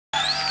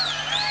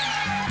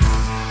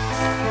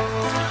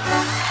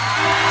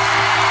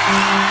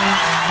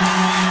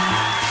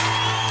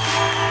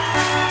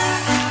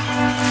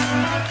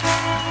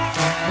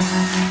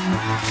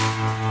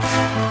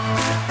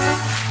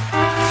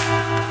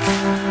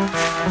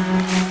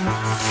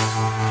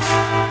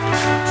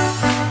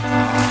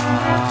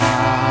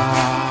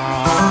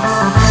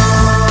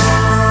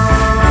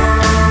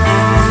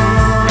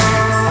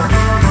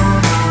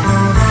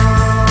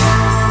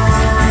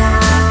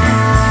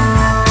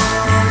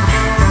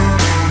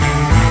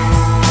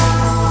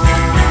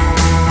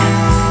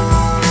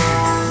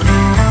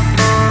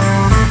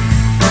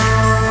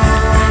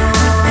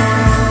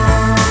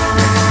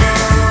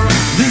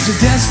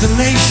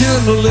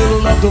section a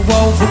little up the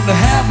road from the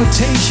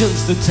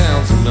habitations the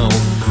towns know.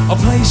 A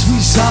place we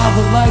saw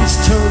the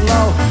lights turn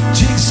low.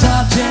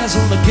 Jigsaw jazz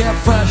on the get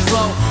fresh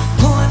flow.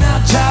 Pulling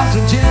out jobs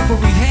and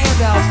jamboree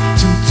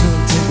handouts. 2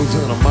 turntables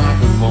and a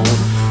microphone.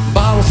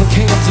 Bottles of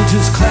cans and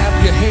just clap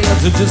your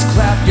hands and just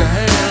clap your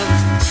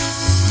hands.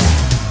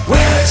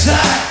 Where it's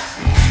at?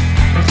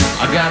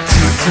 I got 2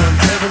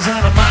 turntables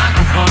and a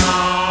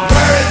microphone.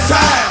 Where it's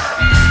at?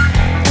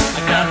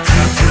 I got 2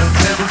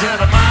 turntables and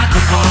a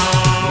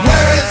microphone.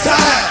 Where it's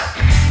at?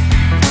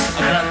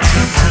 I got 2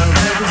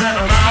 turntables and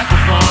a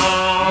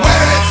microphone.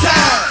 Where it's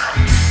at?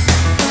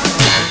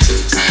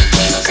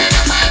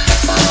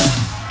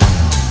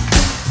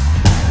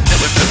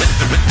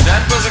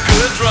 That was a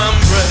good drum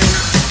break.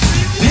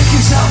 Pick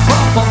yourself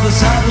up on the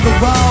side of the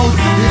road.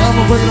 The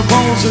elevator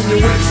moans and your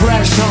wet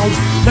fresh tones.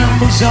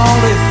 Numbers on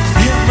it,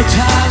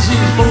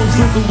 hypnotizing. Move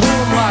through the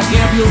room like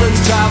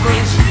ambulance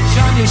drivers.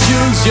 Shine your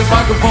shoes, your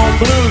microphone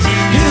blues.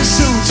 Hit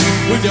suits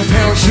with your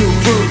parachute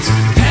boots.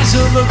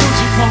 Passing the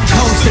Gucci from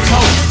coast to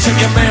coast. Take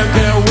your man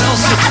there,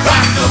 Wilson.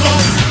 Rock the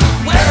boat.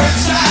 Where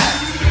it's at?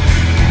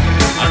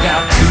 I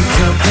got 2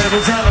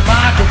 turntables and a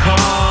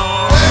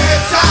microphone. Where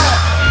it's at?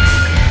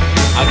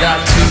 I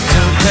got 2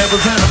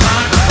 turntables and a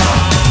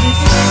microphone.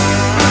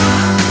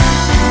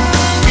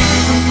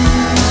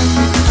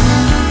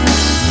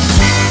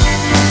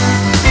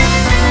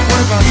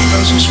 What about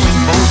those who swing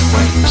both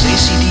ways,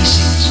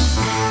 AC/DCs?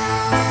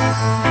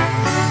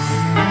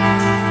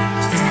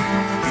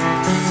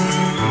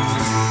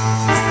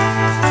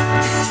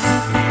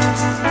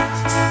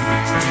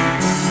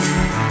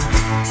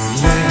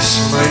 Let's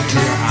make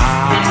it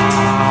out.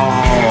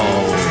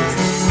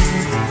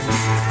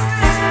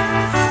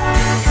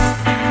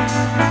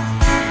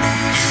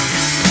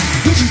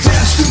 It's a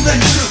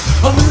destination,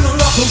 a little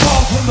up the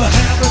wall from the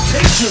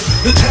habitation.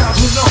 The towns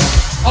we know,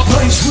 a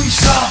place we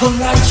saw the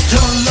lights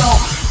turn low.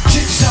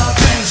 Jigsaw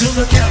bands in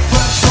the get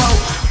fresh flow.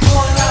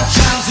 Pulling out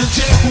chimes and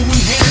jam we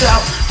hand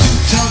out. 2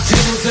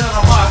 turntables and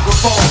a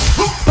microphone.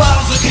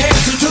 Bottles of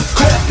cans and just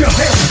clap your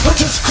hands,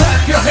 just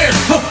clap your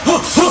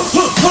hands.